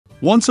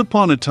Once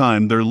upon a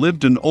time there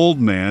lived an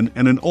old man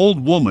and an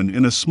old woman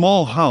in a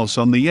small house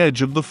on the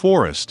edge of the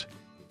forest.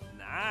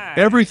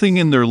 Everything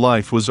in their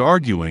life was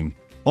arguing,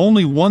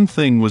 only one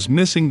thing was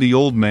missing: the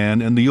old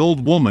man and the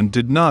old woman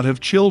did not have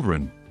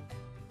children.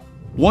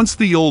 Once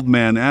the old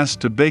man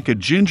asked to bake a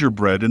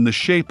gingerbread in the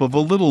shape of a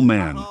little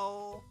man.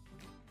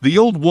 The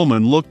old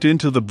woman looked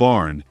into the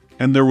barn,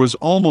 and there was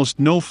almost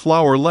no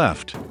flour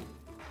left.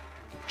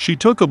 She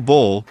took a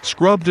bowl,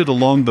 scrubbed it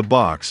along the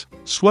box,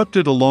 swept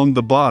it along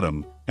the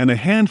bottom, and a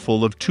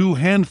handful of 2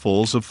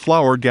 handfuls of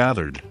flour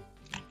gathered.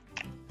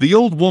 The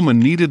old woman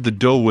kneaded the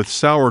dough with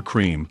sour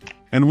cream,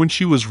 and when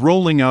she was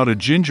rolling out a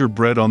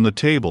gingerbread on the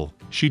table,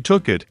 she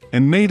took it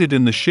and made it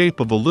in the shape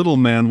of a little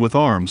man with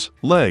arms,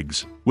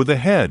 legs, with a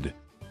head,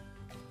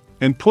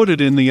 and put it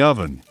in the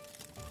oven.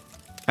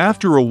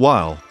 After a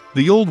while,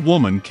 the old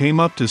woman came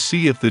up to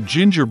see if the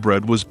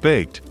gingerbread was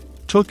baked,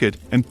 took it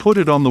and put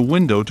it on the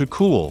window to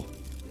cool.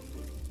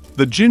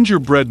 The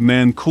gingerbread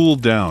man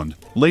cooled down,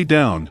 lay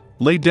down,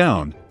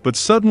 but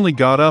suddenly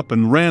got up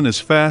and ran as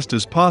fast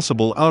as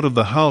possible out of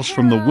the house,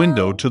 from the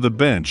window to the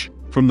bench,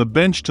 from the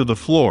bench to the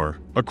floor,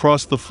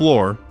 across the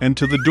floor, and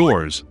to the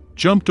doors,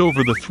 jumped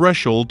over the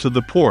threshold to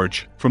the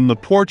porch, from the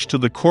porch to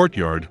the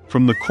courtyard,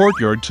 from the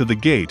courtyard to the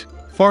gate,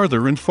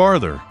 farther and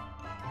farther.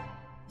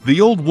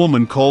 The old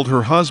woman called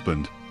her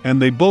husband,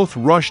 and they both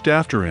rushed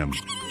after him.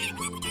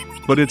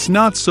 But it's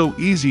not so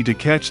easy to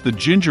catch the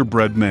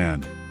gingerbread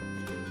man.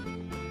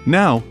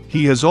 Now,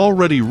 he has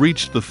already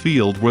reached the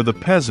field where the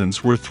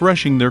peasants were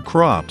threshing their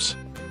crops.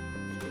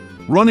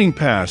 Running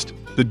past,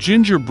 the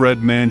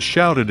gingerbread man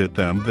shouted at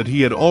them that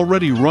he had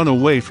already run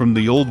away from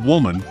the old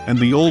woman and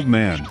the old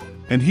man,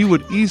 and he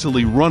would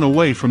easily run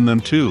away from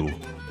them too.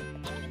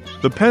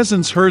 The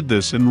peasants heard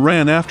this and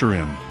ran after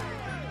him.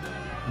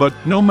 But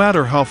no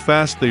matter how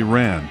fast they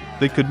ran,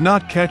 they could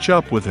not catch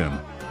up with him.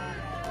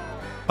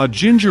 A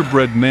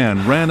gingerbread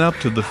man ran up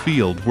to the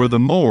field where the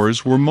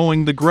mowers were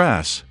mowing the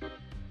grass.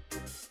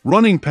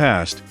 Running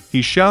past,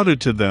 he shouted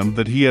to them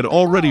that he had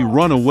already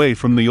run away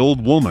from the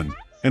old woman,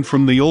 and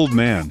from the old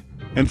man,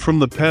 and from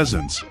the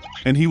peasants,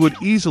 and he would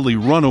easily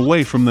run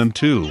away from them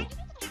too.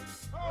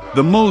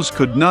 The mows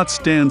could not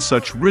stand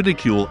such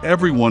ridicule.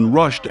 Everyone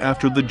rushed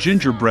after the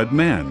gingerbread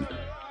man.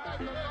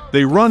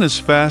 They run as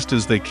fast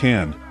as they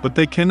can, but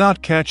they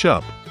cannot catch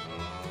up.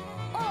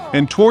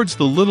 And towards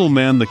the little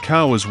man the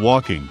cow is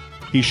walking,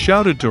 he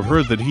shouted to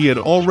her that he had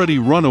already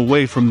run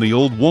away from the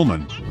old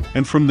woman,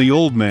 and from the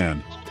old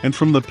man, and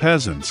from the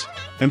peasants,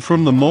 and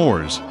from the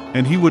mowers,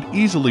 and he would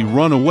easily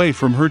run away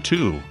from her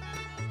too.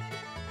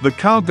 The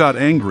cow got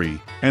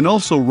angry, and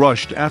also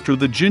rushed after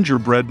the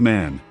gingerbread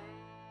man.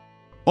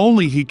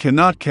 Only he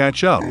cannot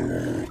catch up.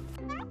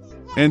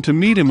 And to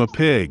meet him a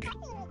pig.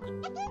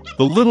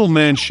 The little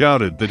man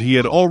shouted that he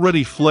had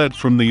already fled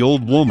from the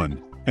old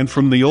woman, and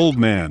from the old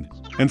man,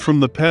 and from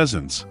the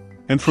peasants,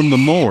 and from the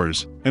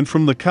mowers, and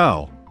from the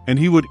cow, and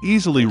he would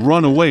easily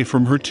run away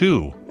from her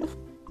too.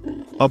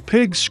 A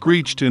pig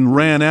screeched and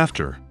ran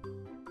after.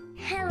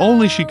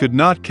 Only she could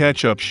not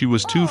catch up, she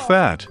was too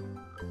fat.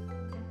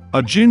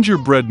 A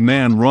gingerbread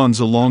man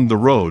runs along the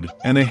road,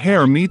 and a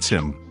hare meets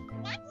him.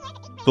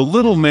 The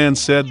little man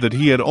said that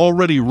he had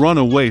already run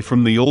away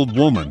from the old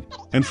woman,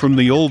 and from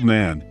the old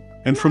man,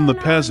 and from the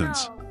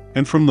peasants,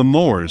 and from the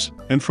mowers,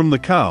 and from the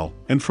cow,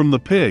 and from the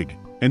pig,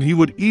 and he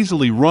would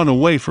easily run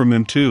away from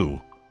him too.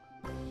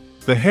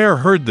 The hare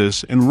heard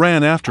this and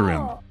ran after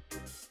him.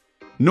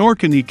 Nor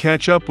can he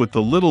catch up with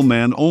the little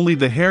man, only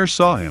the hare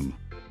saw him.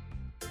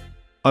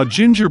 A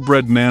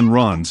gingerbread man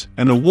runs,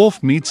 and a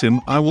wolf meets him.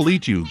 "I will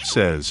eat you,"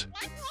 says.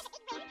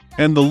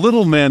 And the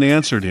little man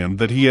answered him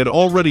that he had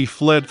already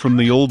fled from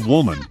the old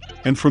woman,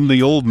 and from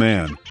the old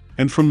man,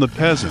 and from the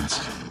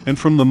peasants, and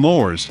from the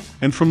mowers,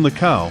 and from the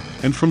cow,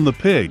 and from the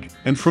pig,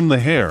 and from the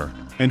hare,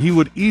 and he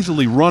would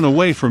easily run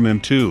away from him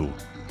too.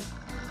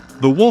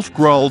 The wolf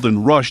growled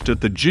and rushed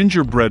at the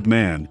gingerbread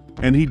man,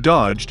 and he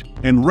dodged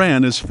and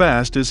ran as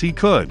fast as he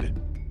could.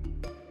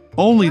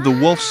 Only the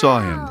wolf saw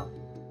him.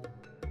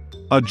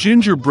 A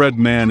gingerbread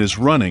man is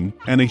running,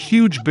 and a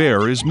huge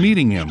bear is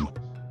meeting him.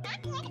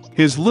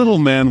 His little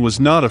man was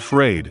not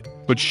afraid,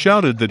 but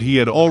shouted that he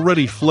had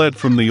already fled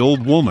from the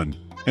old woman,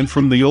 and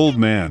from the old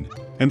man,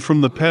 and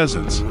from the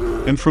peasants,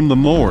 and from the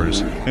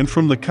mowers, and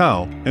from the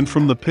cow, and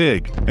from the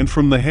pig, and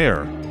from the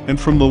hare, and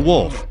from the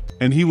wolf,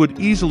 and he would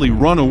easily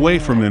run away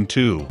from him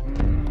too.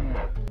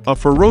 A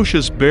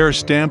ferocious bear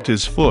stamped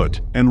his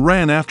foot and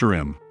ran after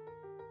him.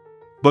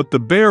 But the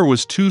bear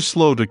was too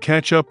slow to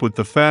catch up with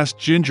the fast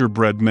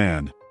gingerbread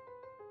man.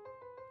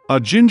 A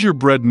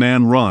gingerbread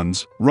man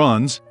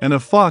runs, and a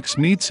fox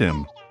meets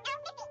him.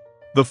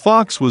 The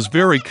fox was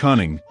very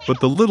cunning, but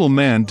the little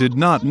man did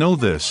not know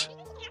this.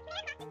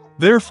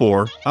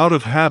 Therefore, out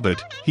of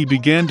habit, he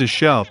began to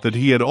shout that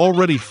he had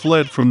already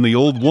fled from the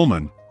old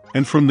woman,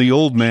 and from the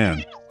old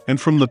man, and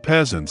from the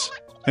peasants,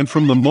 and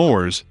from the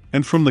mowers,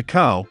 and from the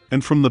cow,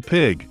 and from the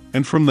pig,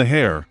 and from the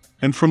hare,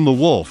 and from the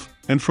wolf,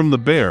 and from the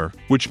bear,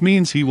 which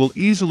means he will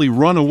easily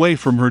run away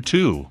from her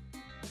too.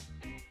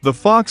 The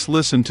fox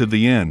listened to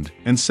the end,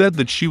 and said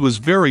that she was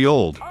very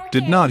old,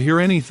 did not hear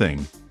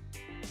anything.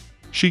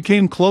 She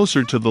came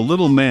closer to the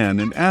little man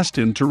and asked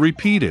him to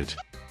repeat it.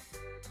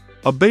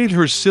 Obeyed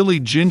her silly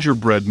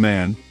gingerbread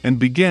man and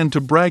began to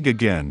brag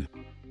again.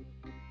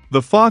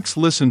 The fox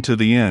listened to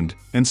the end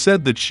and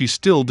said that she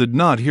still did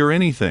not hear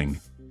anything.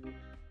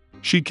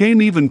 She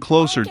came even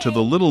closer to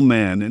the little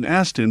man and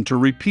asked him to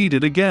repeat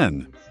it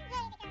again.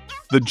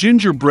 The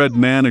gingerbread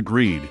man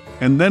agreed,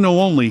 and then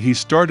only he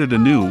started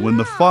anew when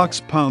the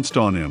fox pounced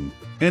on him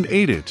and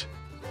ate it.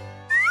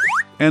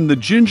 And the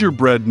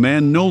gingerbread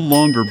man no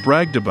longer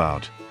bragged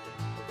about.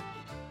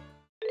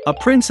 A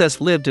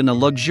princess lived in a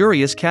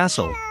luxurious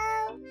castle.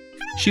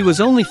 She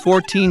was only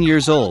 14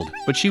 years old,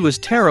 but she was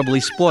terribly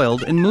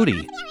spoiled and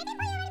moody.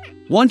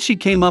 Once she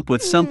came up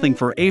with something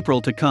for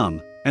April to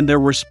come, and there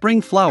were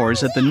spring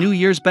flowers at the New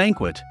Year's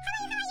banquet.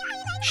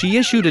 She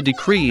issued a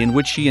decree in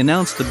which she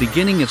announced the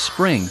beginning of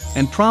spring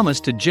and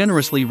promised to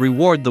generously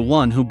reward the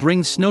one who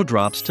brings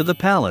snowdrops to the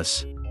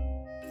palace.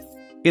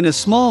 In a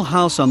small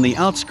house on the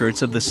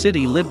outskirts of the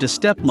city lived a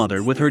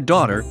stepmother with her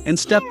daughter and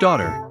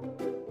stepdaughter.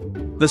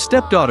 The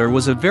stepdaughter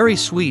was a very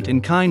sweet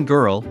and kind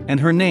girl, and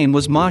her name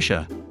was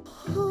Masha.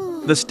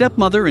 The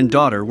stepmother and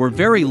daughter were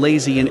very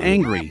lazy and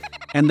angry,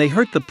 and they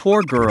hurt the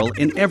poor girl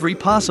in every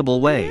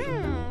possible way.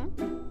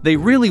 They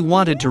really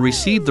wanted to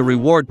receive the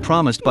reward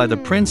promised by the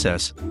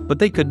princess, but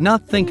they could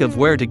not think of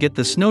where to get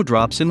the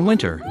snowdrops in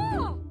winter.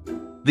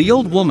 The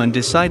old woman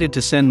decided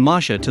to send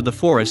Masha to the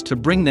forest to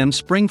bring them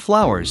spring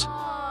flowers.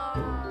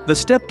 The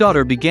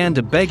stepdaughter began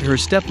to beg her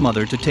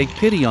stepmother to take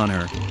pity on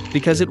her,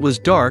 because it was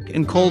dark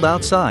and cold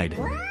outside.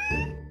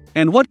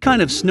 And what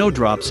kind of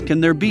snowdrops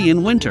can there be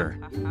in winter?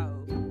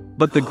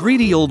 But the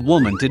greedy old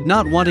woman did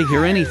not want to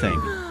hear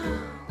anything.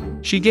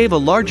 She gave a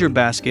larger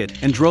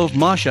basket and drove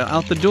Masha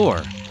out the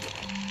door.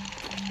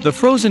 The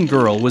frozen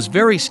girl was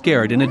very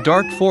scared in a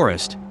dark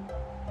forest.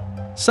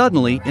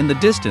 Suddenly, in the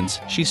distance,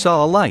 she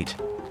saw a light.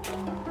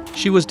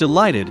 She was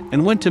delighted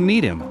and went to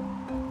meet him.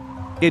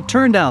 It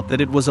turned out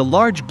that it was a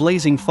large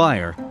blazing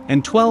fire,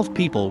 and 12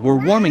 people were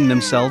warming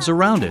themselves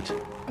around it.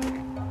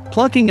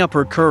 Plucking up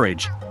her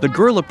courage, the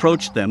girl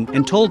approached them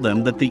and told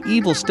them that the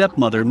evil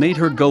stepmother made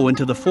her go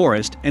into the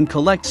forest and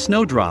collect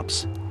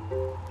snowdrops.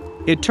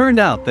 It turned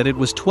out that it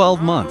was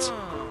 12 months.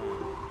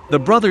 The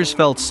brothers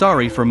felt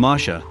sorry for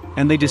Masha,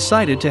 and they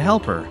decided to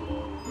help her.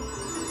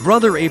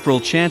 Brother April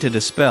chanted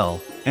a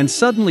spell, and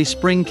suddenly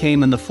spring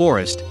came in the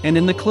forest and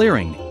in the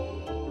clearing.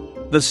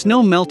 The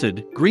snow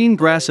melted, green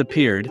grass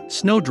appeared,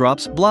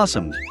 snowdrops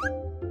blossomed.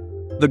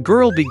 The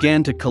girl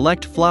began to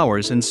collect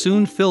flowers and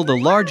soon filled a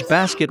large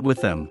basket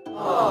with them.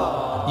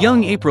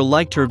 Young April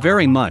liked her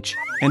very much,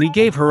 and he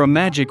gave her a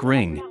magic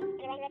ring.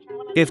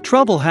 If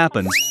trouble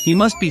happens, he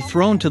must be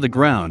thrown to the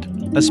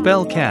ground, a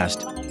spell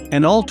cast,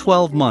 and all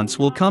 12 months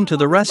will come to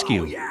the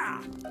rescue.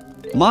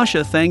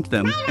 Masha thanked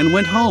them and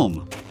went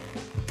home.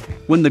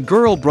 When the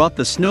girl brought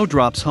the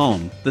snowdrops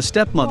home, the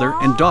stepmother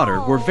and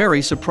daughter were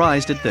very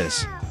surprised at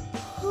this.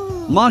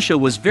 Masha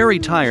was very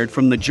tired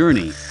from the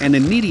journey and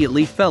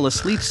immediately fell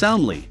asleep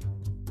soundly.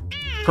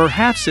 Her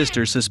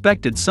half-sister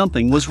suspected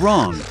something was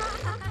wrong.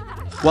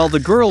 While the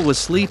girl was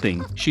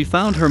sleeping, she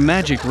found her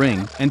magic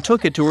ring and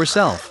took it to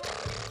herself.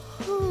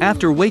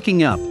 After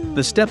waking up,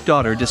 the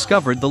stepdaughter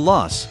discovered the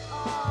loss.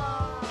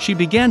 She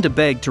began to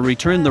beg to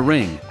return the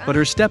ring, but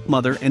her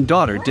stepmother and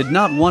daughter did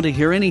not want to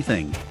hear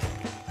anything.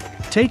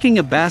 Taking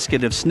a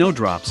basket of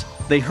snowdrops,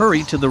 they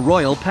hurried to the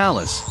royal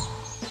palace.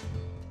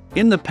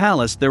 In the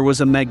palace there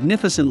was a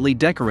magnificently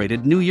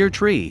decorated New Year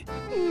tree.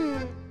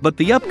 But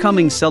the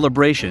upcoming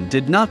celebration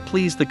did not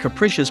please the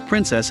capricious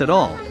princess at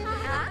all.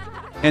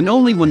 And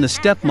only when the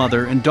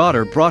stepmother and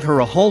daughter brought her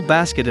a whole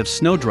basket of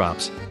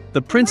snowdrops,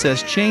 the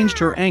princess changed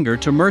her anger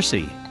to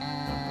mercy.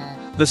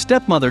 The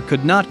stepmother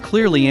could not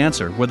clearly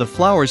answer where the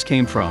flowers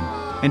came from,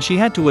 and she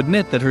had to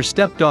admit that her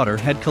stepdaughter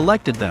had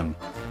collected them.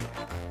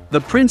 The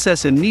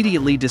princess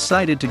immediately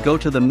decided to go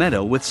to the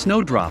meadow with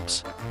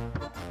snowdrops.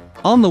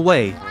 On the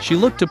way, she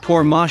looked to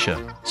poor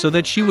Masha, so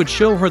that she would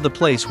show her the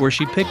place where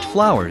she picked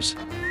flowers.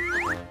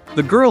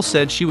 The girl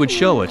said she would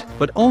show it,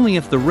 but only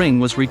if the ring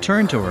was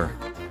returned to her.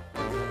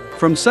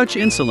 From such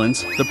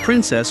insolence, the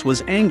princess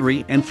was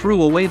angry and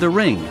threw away the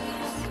ring.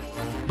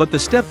 But the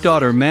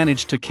stepdaughter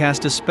managed to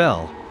cast a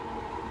spell.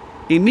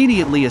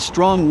 Immediately a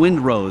strong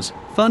wind rose,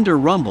 thunder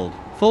rumbled,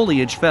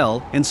 foliage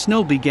fell, and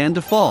snow began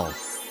to fall.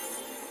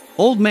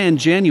 Old Man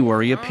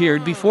January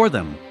appeared before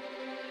them.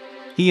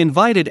 He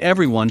invited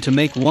everyone to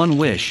make one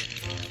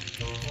wish.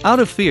 Out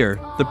of fear,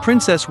 the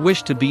princess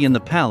wished to be in the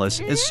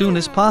palace as soon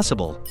as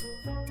possible.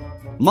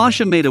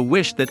 Masha made a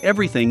wish that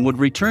everything would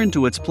return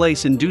to its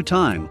place in due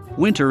time,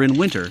 winter in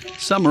winter,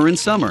 summer in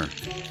summer.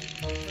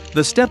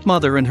 The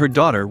stepmother and her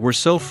daughter were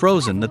so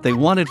frozen that they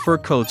wanted fur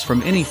coats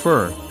from any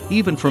fur,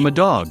 even from a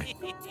dog.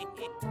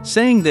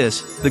 Saying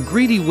this, the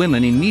greedy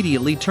women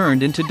immediately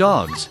turned into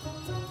dogs.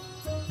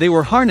 They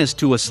were harnessed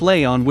to a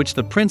sleigh on which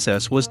the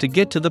princess was to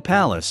get to the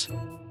palace.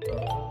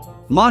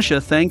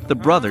 Masha thanked the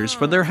brothers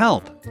for their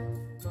help.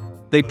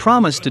 They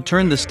promised to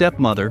turn the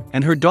stepmother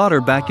and her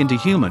daughter back into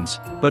humans,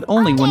 but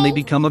only when they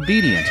become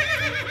obedient.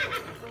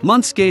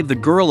 Months gave the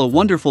girl a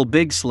wonderful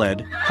big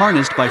sled,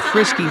 harnessed by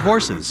frisky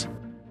horses.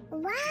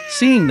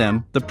 Seeing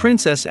them, the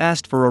princess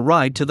asked for a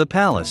ride to the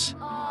palace.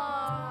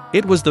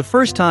 It was the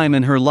first time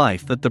in her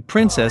life that the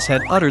princess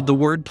had uttered the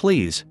word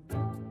please.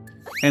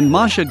 And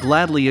Masha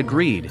gladly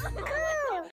agreed.